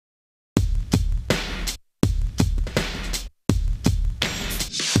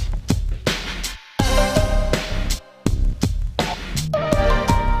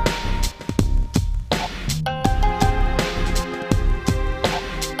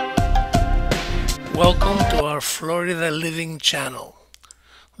Welcome to our Florida Living channel.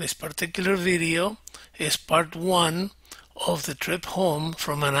 This particular video is part 1 of the trip home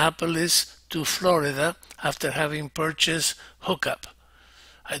from Annapolis to Florida after having purchased Hookup.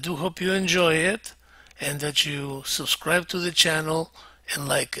 I do hope you enjoy it and that you subscribe to the channel and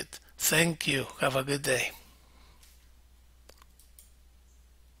like it. Thank you. Have a good day.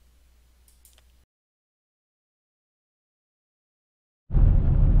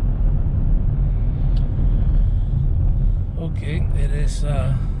 Okay, it is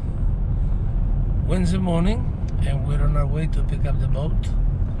Wednesday morning and we're on our way to pick up the boat.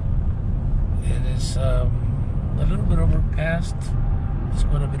 It is a little bit overcast. There's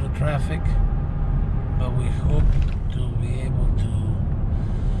quite a bit of traffic, but we hope to be able to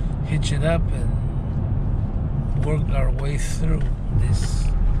hitch it up and work our way through this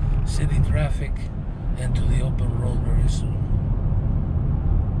city traffic and to the open road very soon.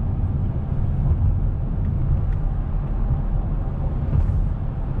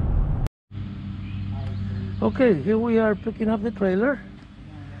 Okay, here we are picking up the trailer.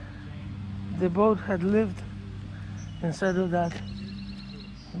 The boat had lived inside of that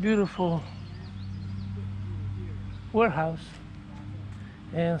beautiful warehouse,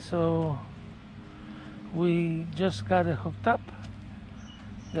 and so we just got it hooked up,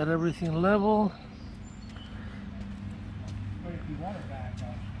 got everything level. But if you want it back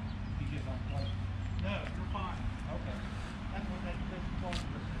up, you just unplug it. No, you're fine. Okay. That's what that phone was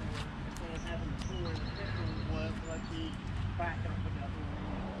for. Instead of having the tour, the picture was like the back up and up.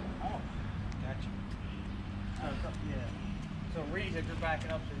 Oh, gotcha. Yeah. So read that you're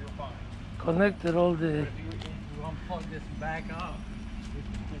backing up, so you're fine. Connected all the But if you unplug this and back up,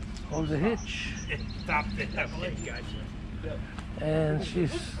 all the hitch, it stopped it. Okay, gotcha. Yep. and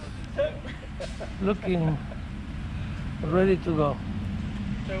she's looking ready to go.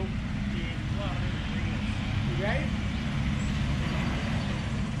 So, you ready?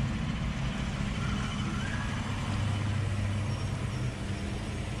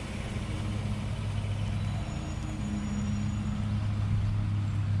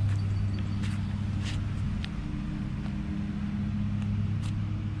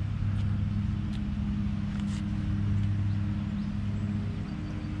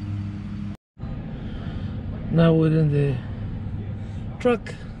 Now we're in the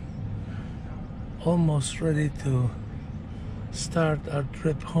truck, almost ready to start our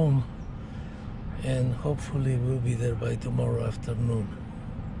trip home, and hopefully we'll be there by tomorrow afternoon.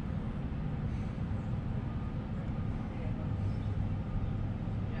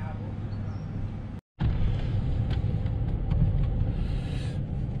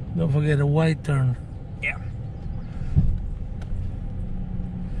 Don't forget a wide turn. Yeah.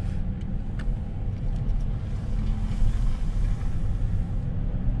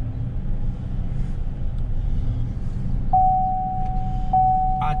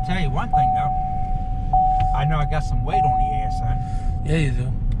 I'll tell you one thing though. I know I got some weight on the air, son. Yeah, you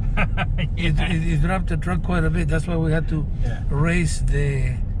do. It dropped the truck quite a bit. That's why we had to raise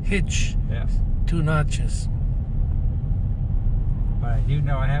the hitch Yes. 2 notches. But I do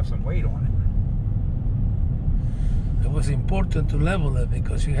know I have some weight on it. It was important to level it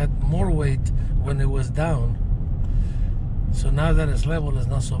because you had more weight when it was down. So now that it's level, it's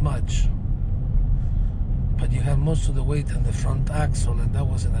not so much. But you have most of the weight on the front axle, and that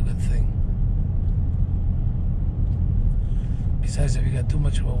wasn't a good thing. Besides, if you got too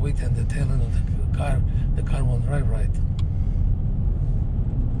much of a weight on the tail end of the car won't drive right.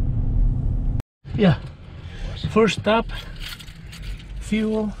 Yeah. First stop,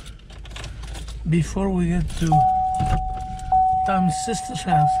 fuel, before we get to Tom's sister's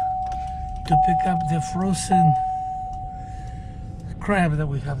house to pick up the frozen crab that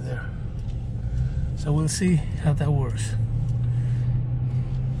we have there. So we'll see how that works.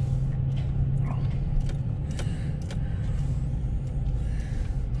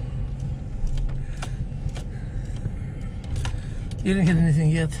 You didn't hit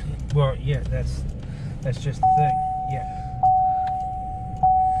anything yet? Well, yeah, that's just the thing. Yeah.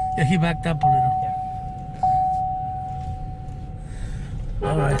 Yeah, he backed up a little. Yeah.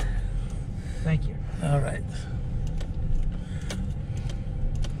 All right. Thank you. All right.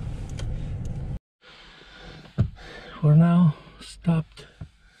 We're now stopped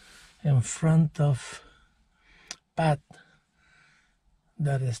in front of Pat,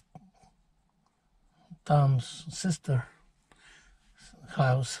 that is Tom's sister's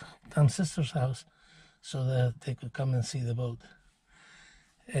house, so that they could come and see the boat.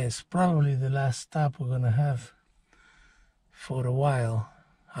 It's probably the last stop we're gonna have for a while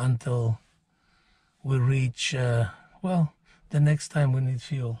until we reach, well, the next time we need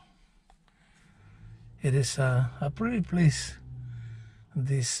fuel. It is a pretty place,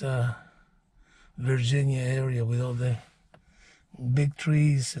 this Virginia area, with all the big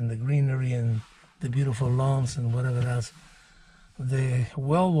trees and the greenery and the beautiful lawns and whatever else. The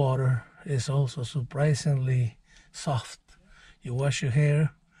well water is also surprisingly soft. You wash your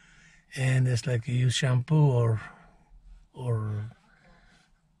hair and it's like you use shampoo or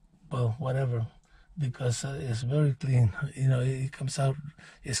well, whatever, because it's very clean. You know, it comes out,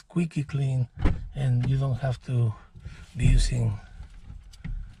 it's squeaky clean, and you don't have to be using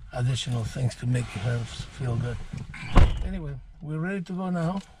additional things to make your hair feel good. Anyway, we're ready to go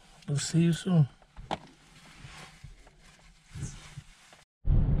now. We'll see you soon.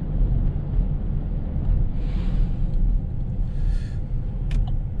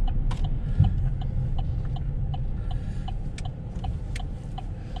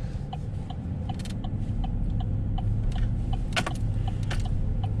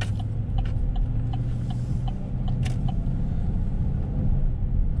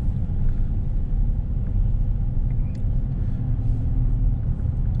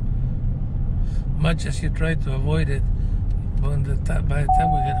 Much as you try to avoid it, by the time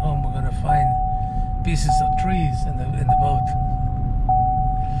we get home, we're gonna find pieces of trees in the boat.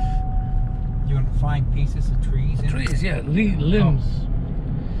 You're gonna find pieces of trees? Trees, yeah, limbs.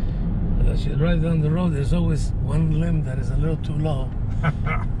 Oh. As you drive down the road, there's always one limb that is a little too low,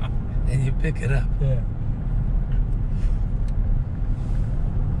 and you pick it up. Yeah.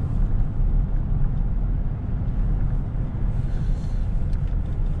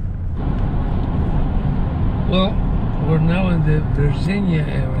 Well, we're now in the Virginia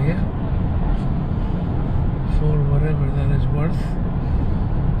area, for whatever that is worth,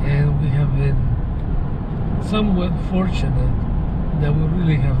 and we have been somewhat fortunate that we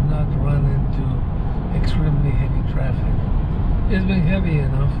really have not run into extremely heavy traffic. It's been heavy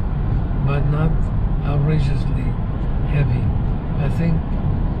enough, but not outrageously heavy. I think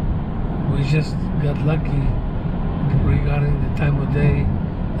we just got lucky regarding the time of day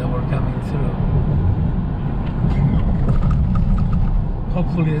that we're coming through.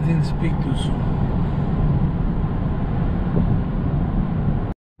 Hopefully I didn't speak too soon.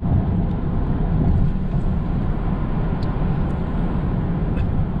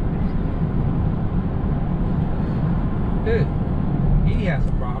 Good. He has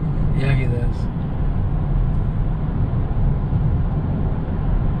a problem. Yeah, he does.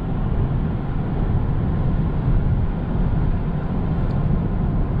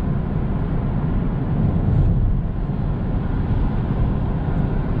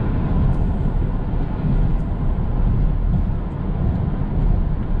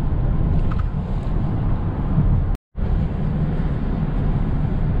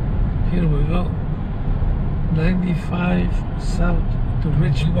 Here we go. 95 south to You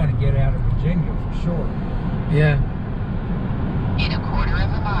Richmond. want to get out of Virginia for sure. Yeah. In a quarter of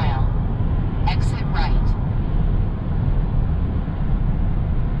a mile, exit right.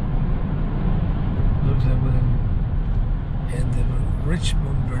 Looks like we're in the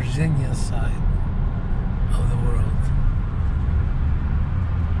Richmond, Virginia side of the world.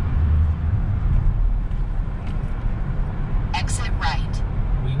 Exit right.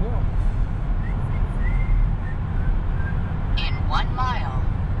 We will. In 1 mile,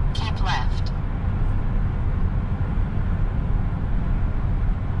 keep left.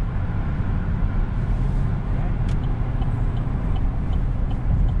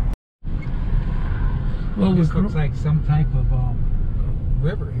 Well, This looks like some type of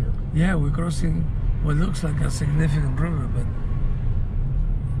river here. yeah, we're crossing what looks like a significant river, but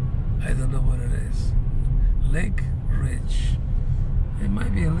I don't know what it is. Lake Ridge. It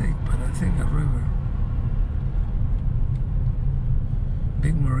might be a lake, but I think a river.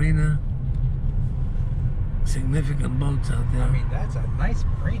 Big marina. Significant boats out there. I mean, that's a nice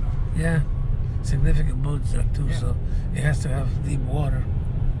marina. Yeah, significant boats there too, Yeah. so it has to have deep water.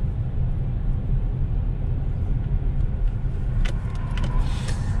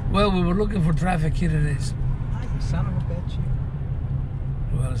 Well, we were looking for traffic. Here it is. Ah, you son of a bitch,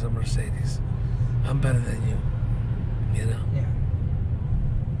 you. Well, it's a Mercedes. I'm better than you. You know? Yeah.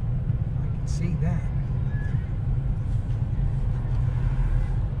 I can see that.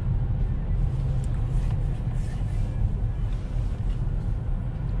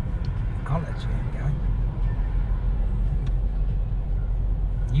 I'll let you in, guy.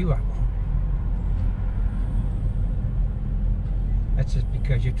 You I won't. That's just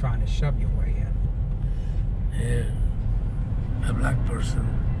because you're trying to shove your way in. Yeah. A black person.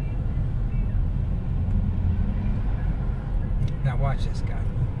 Now watch this guy.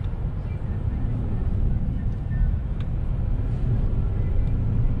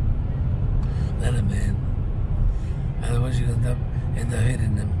 not a man. Otherwise you're gonna end up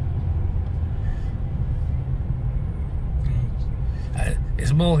hitting them.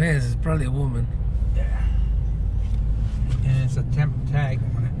 Small hands, it's probably a woman. Yeah. And it's a temp tag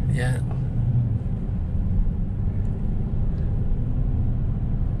on it. Yeah.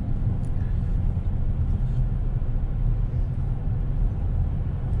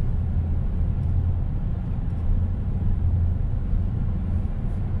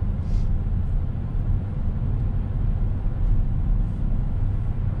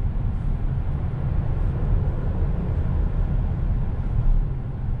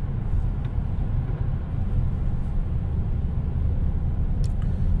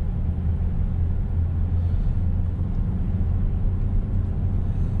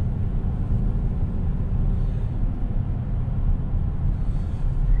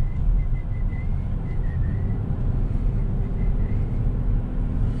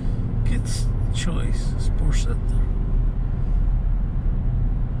 Kids Choice Sports Center.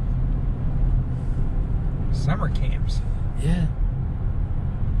 Summer camps. Yeah.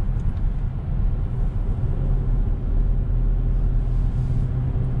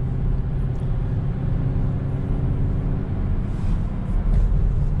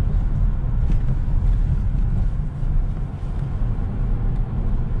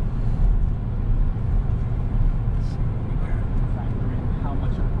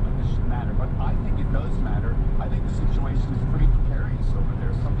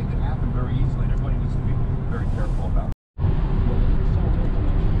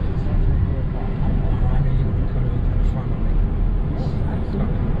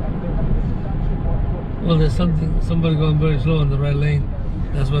 Well, there's somebody going very slow in the right lane.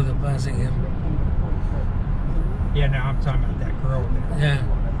 That's why they're passing him. Yeah, no, I'm talking about that girl there. Yeah.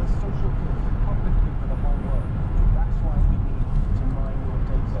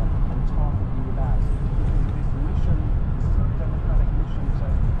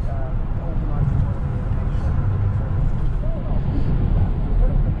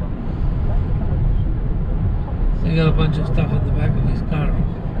 They got a bunch of stuff in the back of his car,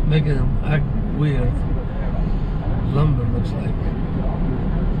 making him act weird. Lumber looks like.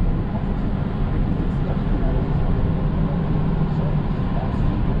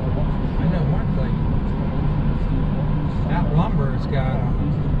 I know one thing. That lumber has got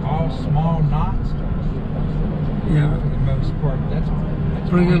all small knots. Yeah. For the most part, that's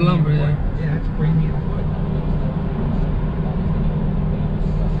pretty good premium lumber, wood. yeah. Yeah, that's premium wood.